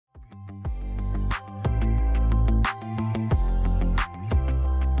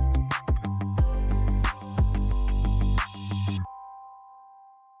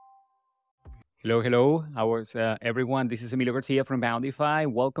Hello, hello. How is everyone? This is Emilio Garcia from Bountify.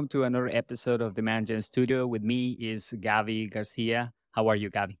 Welcome to another episode of the Management Studio. With me is Gavi Garcia. How are you,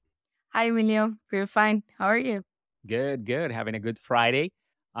 Gavi? Hi, Emilio. We're fine. How are you? Good, good. Having a good Friday.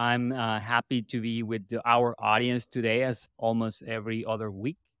 I'm happy to be with our audience today, as almost every other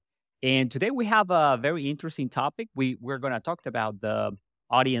week. And today we have a very interesting topic. We're going to talk about the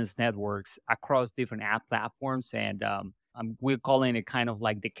audience networks across different app platforms, and we're calling it kind of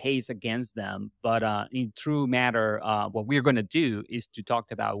like the case against them. But in true matter, what we're going to do is to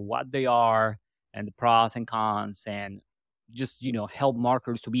talk about what they are and the pros and cons, and just help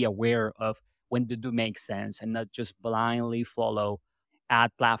marketers to be aware of when they do make sense and not just blindly follow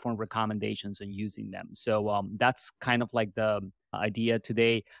ad platform recommendations and using them. So that's kind of like the idea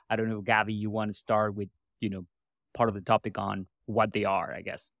today. I don't know, Gabby, you want to start with, you know, part of the topic on what they are, I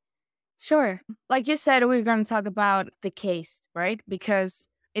guess. Sure. Like you said, we're going to talk about the case, right? Because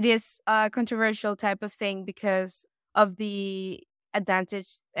it is a controversial type of thing because of the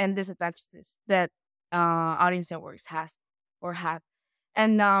advantage and disadvantages that audience networks has or have.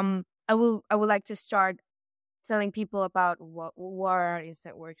 And I would like to start telling people about what are audience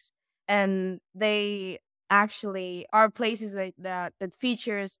networks, and they actually are places that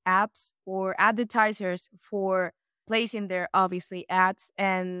features apps or advertisers for placing their obviously ads,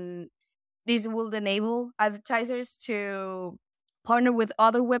 and this will enable advertisers to partner with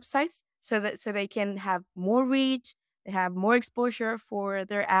other websites so they can have more reach, they have more exposure for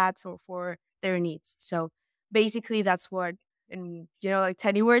their ads or for their needs. So basically that's what, in like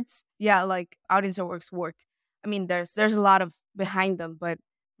tiny words, yeah, like audience networks work. I mean, there's a lot of behind them, but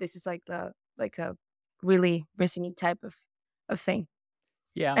this is like a really resume type of thing.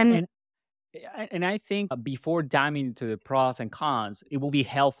 Yeah. And And I think before diving into the pros and cons, it will be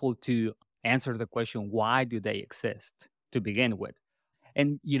helpful to answer the question, why do they exist to begin with?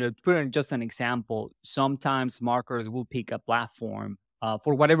 And to put in just an example, sometimes marketers will pick a platform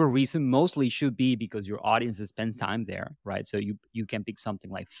for whatever reason. Mostly should be because your audience spends time there, right? So you can pick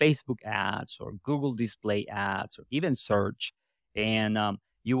something like Facebook ads or Google display ads or even search, and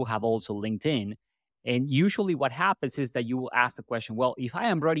you will have also LinkedIn. And usually, what happens is that you will ask the question, well, if I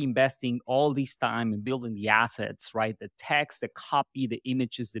am already investing all this time in building the assets, right, the text, the copy, the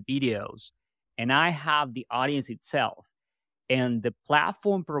images, the videos, and I have the audience itself, and the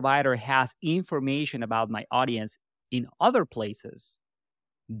platform provider has information about my audience in other places,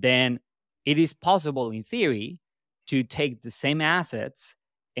 then it is possible in theory to take the same assets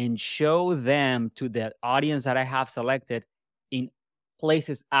and show them to the audience that I have selected in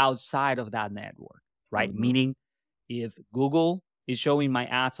places outside of that network, right? Mhm. Meaning, if Google is showing my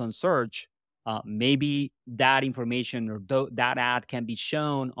ads on search, maybe that information or that ad can be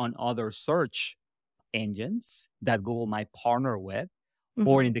shown on other search engines that Google might partner with.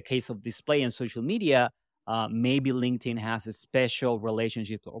 Or Mhm. in the case of display and social media, maybe LinkedIn has a special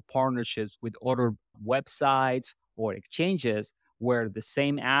relationships or partnerships with other websites or exchanges where the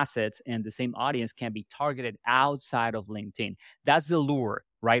same assets and the same audience can be targeted outside of LinkedIn. That's the lure,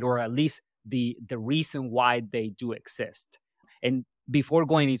 right? Or at least the reason why they do exist. And before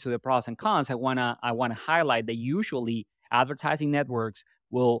going into the pros and cons, I wanna highlight that usually advertising networks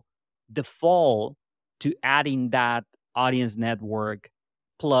will default to adding that audience network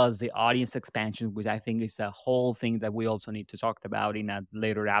plus the audience expansion, which I think is a whole thing that we also need to talk about in a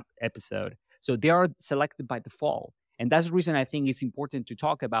later episode. So they are selected by default. And that's the reason I think it's important to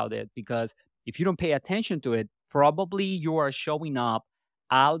talk about it, because if you don't pay attention to it, probably you are showing up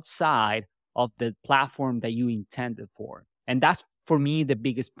outside of the platform that you intended for. And that's for me the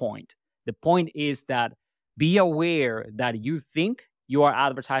biggest point. The point is that be aware that you think you are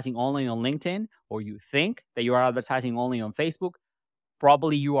advertising only on LinkedIn, or you think that you are advertising only on Facebook.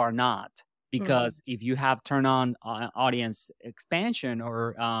 Probably you are not, Mhm. because if you have turned on audience expansion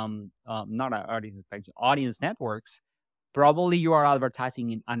or not audience expansion, audience networks, probably you are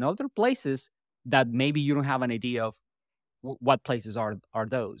advertising in other places that maybe you don't have an idea of what places are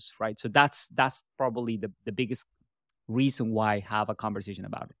those, right? So that's probably the biggest reason why have a conversation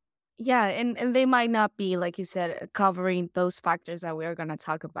about it. Yeah, and they might not be, like you said, covering those factors that we're gonna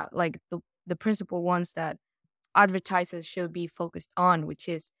talk about, like the principal ones that advertisers should be focused on, which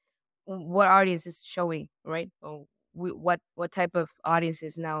is what audience is showing, right? Or what type of audience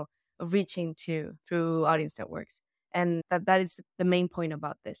is now reaching to through audience networks, and that is the main point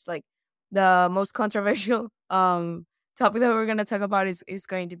about this. Like the most controversial topic that we're gonna talk about is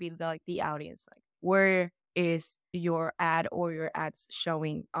going to be the audience, like where is your ad or your ads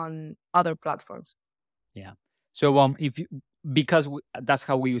showing on other platforms. Yeah. So if you, because that's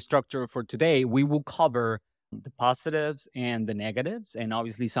how we structure for today, we will cover the positives and the negatives, and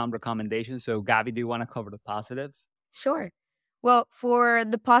obviously some recommendations. So, Gabby, do you want to cover the positives? Sure. Well, for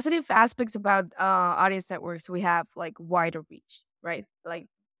the positive aspects about audience networks, we have like wider reach, right? Like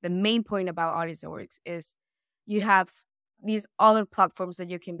the main point about audience networks is you have these other platforms that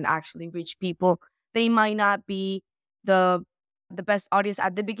you can actually reach people. They might not be the the best audience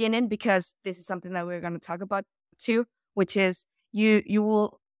at the beginning, because this is something that we're going to talk about too, which is you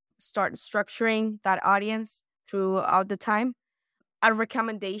will start structuring that audience throughout the time. A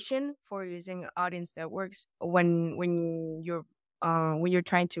recommendation for using audience networks when you're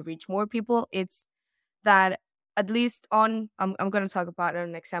trying to reach more people, it's that at least on I'm going to talk about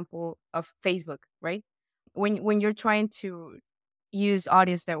an example of Facebook, right? When you're trying to use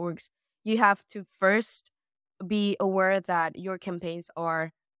audience networks, you have to first be aware that your campaigns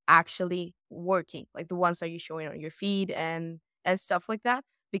are actually working, like the ones that you're showing on your feed and stuff like that,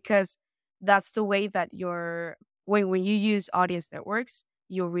 because that's the way that when you use audience networks,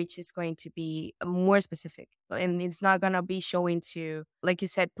 your reach is going to be more specific, and it's not going to be showing to, like you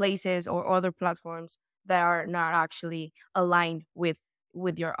said, places or other platforms that are not actually aligned with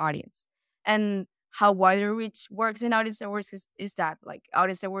your audience. And how wider reach works in audience networks is that like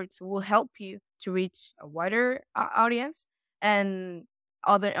audience networks will help you to reach a wider audience, and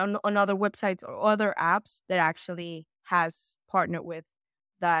on other websites or other apps that actually has partnered with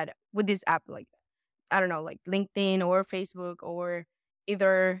this app, like I don't know, like LinkedIn or Facebook or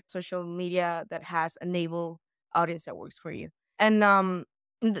either social media that has enabled audience that works for you. And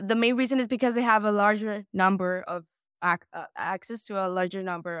the main reason is because they have a larger number of access to a larger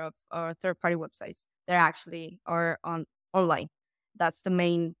number of third party websites that actually are online. That's the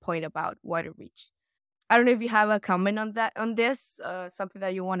main point about wider reach. I don't know if you have a comment on this, something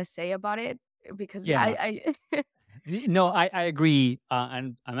that you want to say about it, because Yeah. I No, I agree.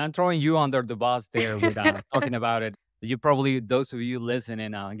 And I'm throwing you under the bus there with talking about it. You probably, those of you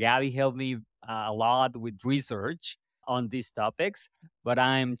listening, Gabby helped me a lot with research on these topics, but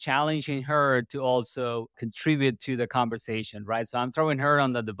I'm challenging her to also contribute to the conversation, right? So I'm throwing her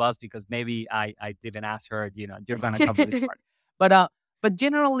under the bus because maybe I didn't ask her, you're going to cover this part. But, but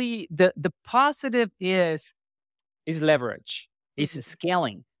generally, the positive is leverage, is Mhm.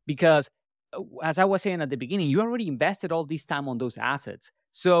 scaling. Because as I was saying at the beginning, you already invested all this time on those assets.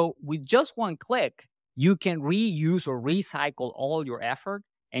 So with just one click, you can reuse or recycle all your effort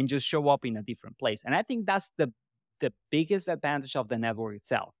and just show up in a different place. And I think that's the biggest advantage of the network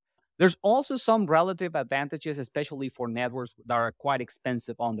itself. There's also some relative advantages, especially for networks that are quite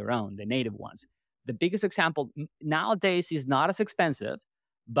expensive on their own, the native ones. The biggest example nowadays is not as expensive,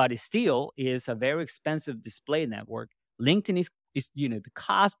 but it still is a very expensive display network. LinkedIn is the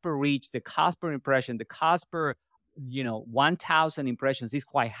cost per reach, the cost per impression, the cost per 1,000 impressions is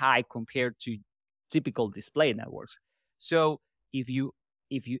quite high compared to typical display networks. So if you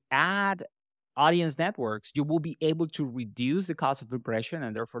add audience networks, you will be able to reduce the cost of impression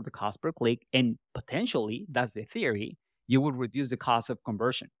and therefore the cost per click, and potentially, that's the theory, you will reduce the cost of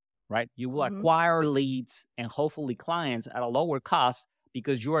conversion, right? You will Mhm. acquire leads and hopefully clients at a lower cost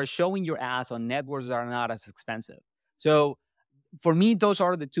because you are showing your ads on networks that are not as expensive. So for me, those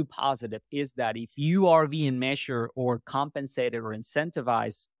are the two positive, is that if you are being measured or compensated or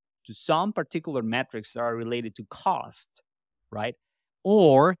incentivized to some particular metrics that are related to cost, right?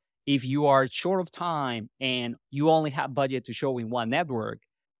 Or if you are short of time and you only have budget to show in one network,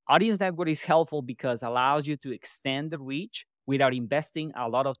 audience network is helpful because it allows you to extend the reach without investing a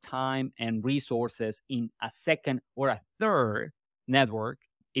lot of time and resources in a second or a third network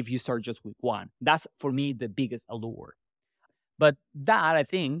if you start just with one. That's for me the biggest allure. But that, I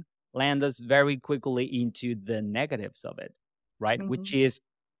think, land us very quickly into the negatives of it, right? Which Mhm. is,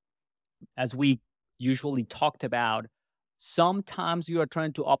 as we usually talked about, sometimes you are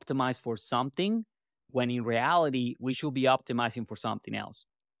trying to optimize for something when in reality, we should be optimizing for something else.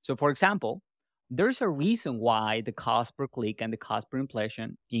 So, for example, there's a reason why the cost per click and the cost per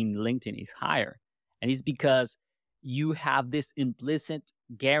impression in LinkedIn is higher. And it's because you have this implicit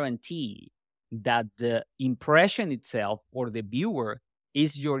guarantee that the impression itself or the viewer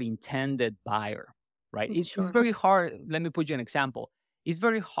is your intended buyer, right? It's Sure. very hard. Let me put you an example. It's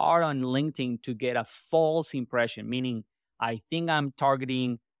very hard on LinkedIn to get a false impression, meaning I think I'm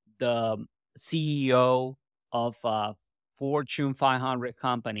targeting the CEO of a Fortune 500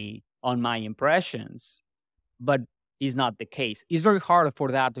 company on my impressions, but is not the case. It's very hard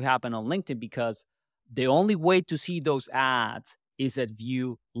for that to happen on LinkedIn because the only way to see those ads is that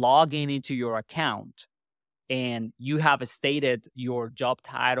you log in into your account and you have stated your job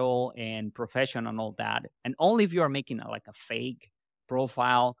title and profession and all that. And only if you are making like a fake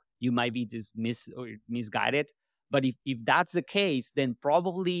profile, you might be or misguided. But if that's the case, then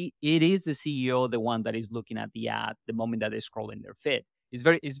probably it is the CEO, the one that is looking at the ad the moment that they scroll in their feed. It's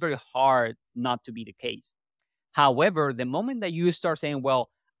very hard not to be the case. However, the moment that you start saying, well,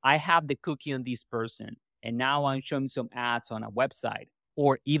 I have the cookie on this person, and now I'm showing some ads on a website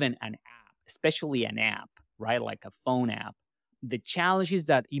or even an app, especially an app, right? Like a phone app. The challenge is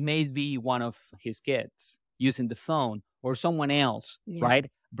that it may be one of his kids using the phone or someone else, Yeah.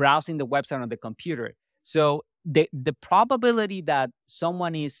 right? Browsing the website on the computer. So the probability that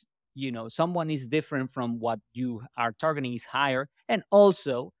someone is different from what you are targeting is higher. And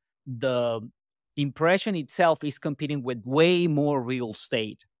also the impression itself is competing with way more real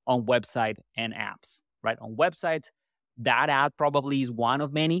estate on website and apps, right? On websites, that ad probably is one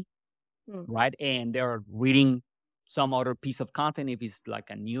of many, Mm. right? And they're reading some other piece of content if it's like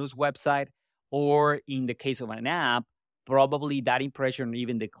a news website, or in the case of an app, probably that impression,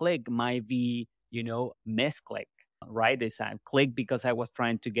 even the click, might be, misclick, right? It's a click because I was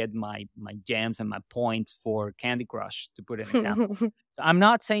trying to get my gems and my points for Candy Crush, to put an example. I'm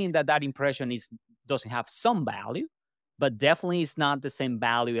not saying that impression doesn't have some value, but definitely it's not the same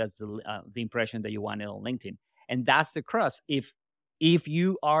value as the impression that you wanted on LinkedIn. And that's the crux. If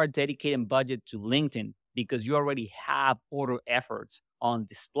you are dedicating budget to LinkedIn because you already have other efforts on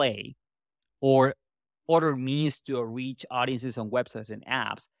display or other means to reach audiences on websites and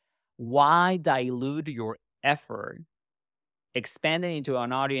apps, why dilute your effort expanding into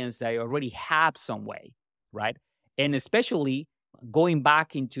an audience that you already have some way, right? And especially going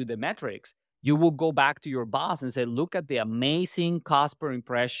back into the metrics, you will go back to your boss and say, look at the amazing cost per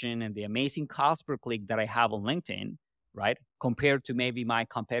impression and the amazing cost per click that I have on LinkedIn, right? Compared to maybe my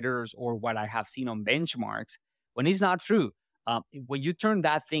competitors or what I have seen on benchmarks, when it's not true. When you turn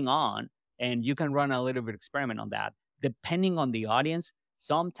that thing on, and you can run a little bit experiment on that, depending on the audience,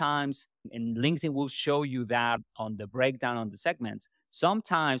 sometimes, and LinkedIn will show you that on the breakdown on the segments,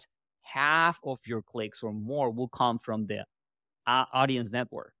 sometimes half of your clicks or more will come from the audience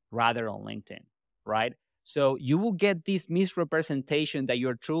network rather on LinkedIn, right? So you will get this misrepresentation that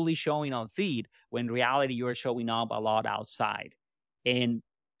you're truly showing on feed when in reality you're showing up a lot outside. And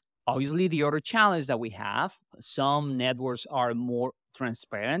obviously, the other challenge that we have, some networks are more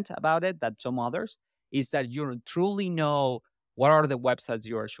transparent about it than some others, is that you don't truly know what are the websites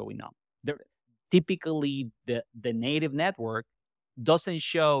you are showing up. They're, typically, the native network doesn't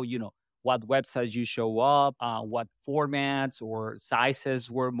show, what websites you show up, what formats or sizes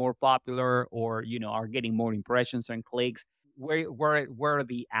were more popular, or are getting more impressions and clicks, where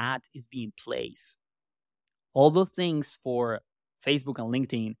the ad is being placed. All the things for Facebook and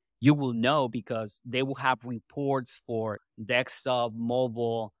LinkedIn, you will know because they will have reports for desktop,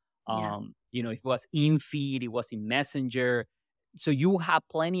 mobile. Yeah. If it was in feed, it was in Messenger. So you will have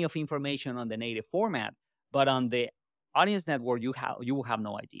plenty of information on the native format, but on the audience network, you will have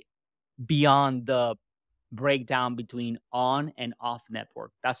no idea beyond the breakdown between on and off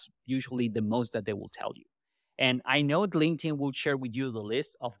network. That's usually the most that they will tell you. And I know LinkedIn will share with you the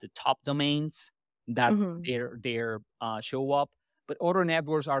list of the top domains that Hmm. their show up, but other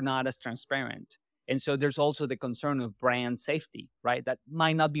networks are not as transparent. And so there's also the concern of brand safety, right? That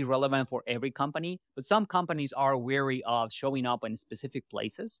might not be relevant for every company, but some companies are wary of showing up in specific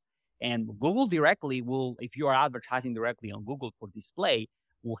places. And Google directly will, if you are advertising directly on Google for display,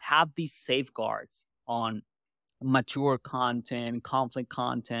 will have these safeguards on mature content, conflict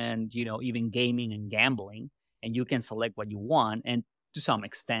content, even gaming and gambling. And you can select what you want and to some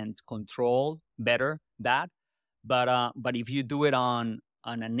extent control better that. But if you do it on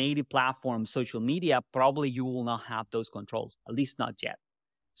a native platform, social media, probably you will not have those controls, at least not yet.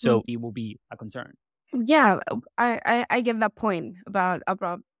 So it will be a concern. Yeah, I get that point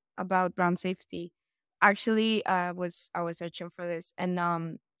about brand safety. Actually, I was searching for this, and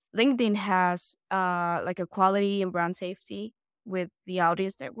LinkedIn has like a quality and brand safety with the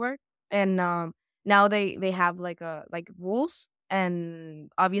audience network, and now they have like rules,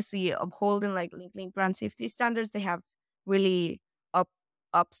 and obviously upholding like LinkedIn brand safety standards. They have really up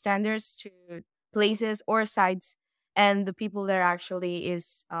up standards to places or sites and the people that actually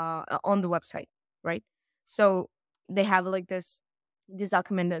is on the website, right? So they have like this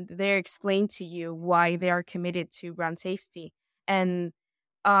document that they explain to you why they are committed to brand safety, and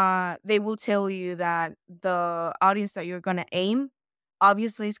they will tell you that the audience that you're gonna aim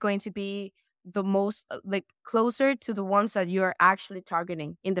obviously is going to be the most like closer to the ones that you are actually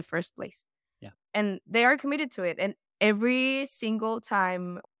targeting in the first place, Yeah. and they are committed to it. And every single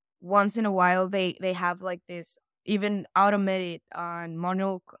time, once in a while, they have like this even automated and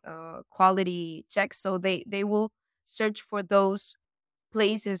manual quality checks. So they will search for those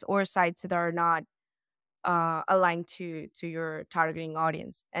places or sites that are not aligned to your targeting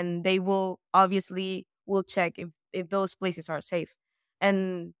audience, and they will check if those places are safe,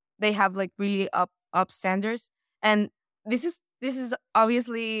 and they have like really up standards. And this is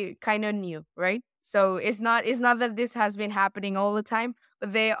obviously kind of new, right? So it's not that this has been happening all the time,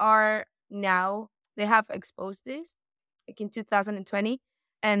 but they have exposed this like in 2020,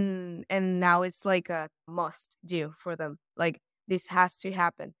 and now it's like a must do for them. Like this has to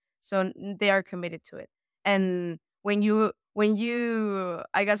happen. So they are committed to it. And when you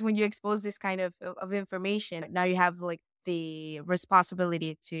I guess when you expose this kind of information, now you have like the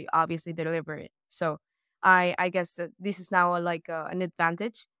responsibility to obviously deliver it. So I guess that this is now like an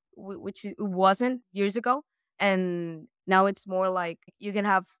advantage, which it wasn't years ago. And now it's more like you can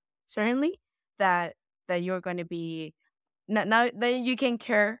have certainly that you're going to be now that you can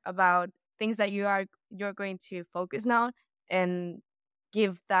care about things that you're going to focus now, and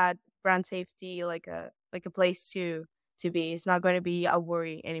give that brand safety like a place to be. It's not going to be a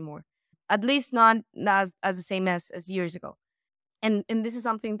worry anymore, at least not as the same as years ago. And this is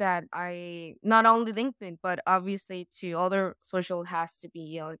something that I not only LinkedIn but obviously to other social has to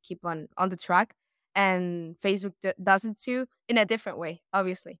be keep on the track. And Facebook does it too in a different way,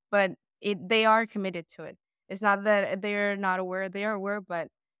 obviously, but they are committed to it. It's not that they're not aware, they are aware, but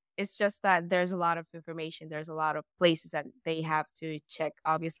it's just that there's a lot of information, there's a lot of places that they have to check.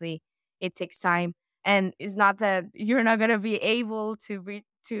 Obviously it takes time, and it's not that you're not going to be able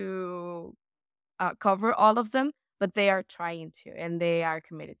to cover all of them, but they are trying to, and they are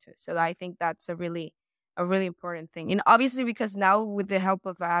committed to it. So I think that's a really important thing. And obviously, because now with the help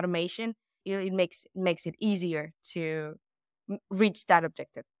of automation, it makes it easier to reach that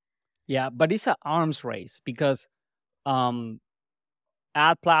objective. Yeah, but it's an arms race because um,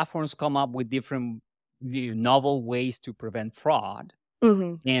 ad platforms come up with different novel ways to prevent fraud,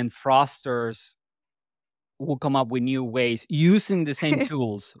 Hmm. and fraudsters will come up with new ways using the same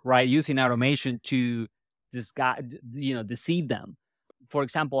tools, right? Using automation to deceive them. For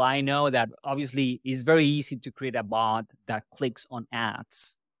example, I know that obviously it's very easy to create a bot that clicks on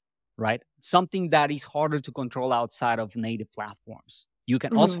ads, right? Something that is harder to control outside of native platforms. You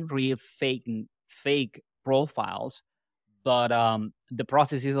can also Hmm. create fake profiles, but the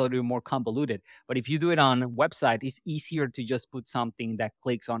process is a little more convoluted. But if you do it on a website, it's easier to just put something that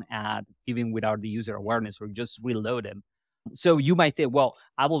clicks on ad, even without the user awareness, or just reload them. So you might think, well,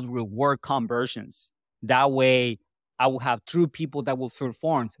 I will reward conversions. That way, I will have true people that will fill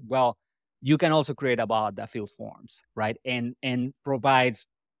forms. Well, you can also create a bot that fills forms, right? And provides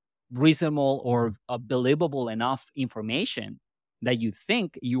reasonable or believable enough information that you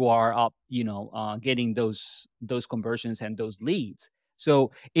think you are up, getting those conversions and those leads.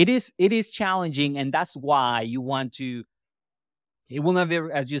 So it is challenging, and that's why you want to. It will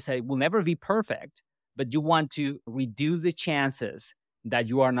never, as you say, will never be perfect, but you want to reduce the chances that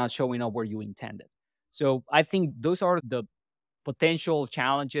you are not showing up where you intended. So I think those are the potential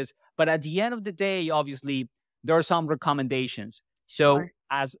challenges. But at the end of the day, obviously, there are some recommendations. So, Sure.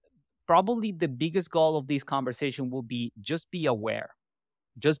 as probably the biggest goal of this conversation will be just be aware,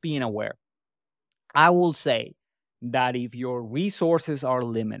 just being aware. I will say that if your resources are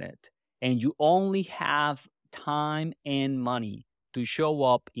limited and you only have time and money to show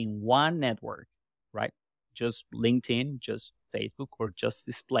up in one network, right? Just LinkedIn, just Facebook, or just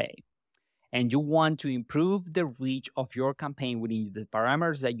display, and you want to improve the reach of your campaign within the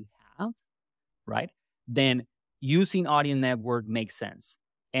parameters that you have, right? Then using audience network makes sense.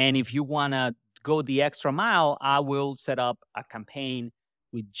 And if you want to go the extra mile, I will set up a campaign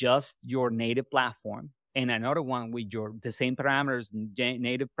with just your native platform and another one with your the same parameters,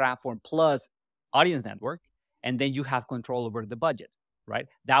 native platform plus audience network, and then you have control over the budget, right?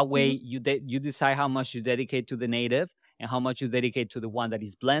 That way Hmm. you decide how much you dedicate to the native and how much you dedicate to the one that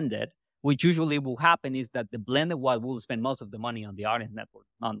is blended. Which usually will happen is that the blended one will spend most of the money on the audience network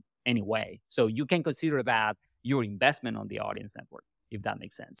anyway. So you can consider that your investment on the audience network, if that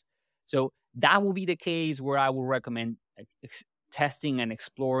makes sense. So that will be the case where I will recommend testing and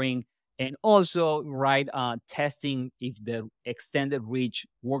exploring, and also right testing if the extended reach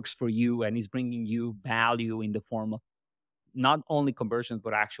works for you and is bringing you value in the form of not only conversions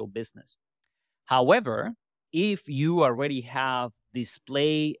but actual business. However, if you already have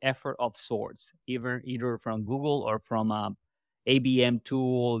display effort of sorts, either from Google or from a ABM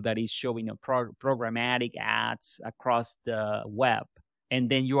tool that is showing a programmatic ads across the web, and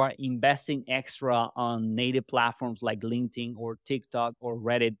then you are investing extra on native platforms like LinkedIn or TikTok or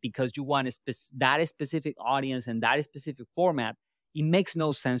Reddit because you want that specific audience and that specific format, it makes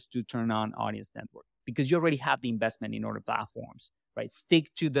no sense to turn on audience network because you already have the investment in other platforms. right?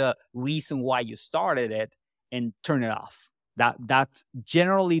 Stick to the reason why you started it and turn it off. That's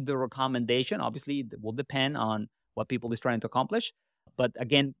generally the recommendation. Obviously, it will depend on what people is trying to accomplish. But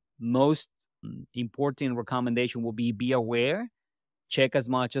again, most important recommendation will be aware, check as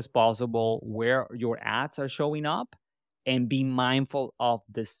much as possible where your ads are showing up, and be mindful of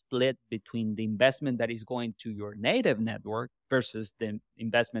the split between the investment that is going to your native network versus the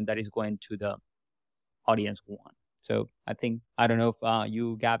investment that is going to the audience one. So I don't know if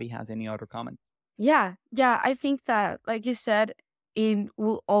you, Gabby, has any other comment. Yeah, I think that, like you said, it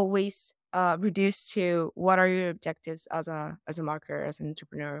will always reduce to what are your objectives as a marketer, as an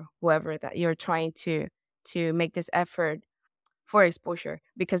entrepreneur, whoever that you're trying to make this effort for exposure,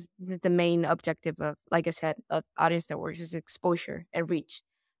 because this is the main objective of, like I said, of audience networks, is exposure and reach.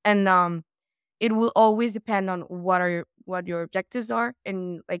 And it will always depend on what your objectives are,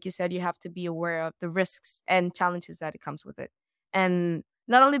 and like you said, you have to be aware of the risks and challenges that it comes with it. And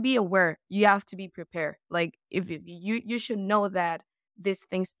not only be aware, you have to be prepared. Like, if you should know that these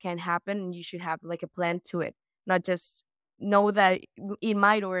things can happen, and you should have like a plan to it, not just know that it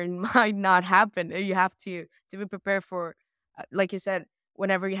might or it might not happen. You have to be prepared for, like you said,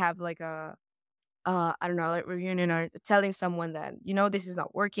 whenever you have like a I don't know, like reunion, or telling someone that this is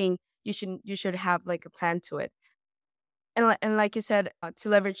not working, you should have like a plan to it. And and like you said, to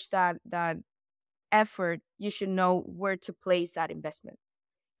leverage that effort, you should know where to place that investment.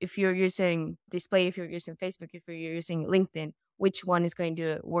 If you're using display, if you're using Facebook, if you're using LinkedIn, which one is going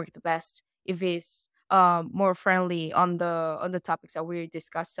to work the best? If it's more friendly on the topics that we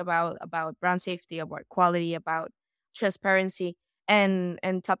discussed about brand safety, about quality, about transparency,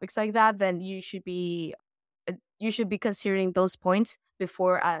 and topics like that, then you should be considering those points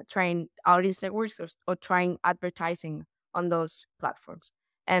before trying audience networks, or trying advertising on those platforms.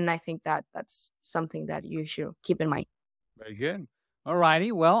 And I think that that's something that you should keep in mind. Very good. All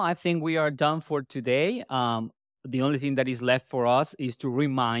righty. Well, I think we are done for today. The only thing that is left for us is to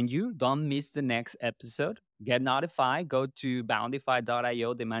remind you, don't miss the next episode. Get notified. Go to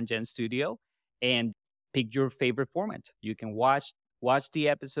bountify.io, Demand Gen Studio, and pick your favorite format. You can watch the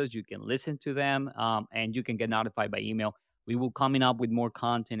episodes, you can listen to them, and you can get notified by email. We will coming up with more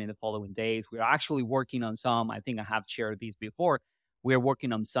content in the following days. We're actually working on some. I think I have shared these before. We're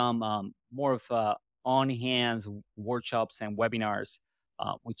working on some more of on hands workshops and webinars,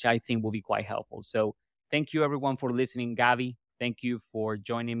 which I think will be quite helpful. So thank you everyone for listening. Gavi, thank you for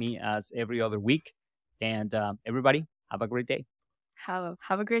joining me as every other week. And everybody, have a great day. Have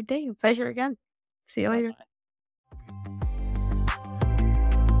a great day. Pleasure again. See you Bye later. bye.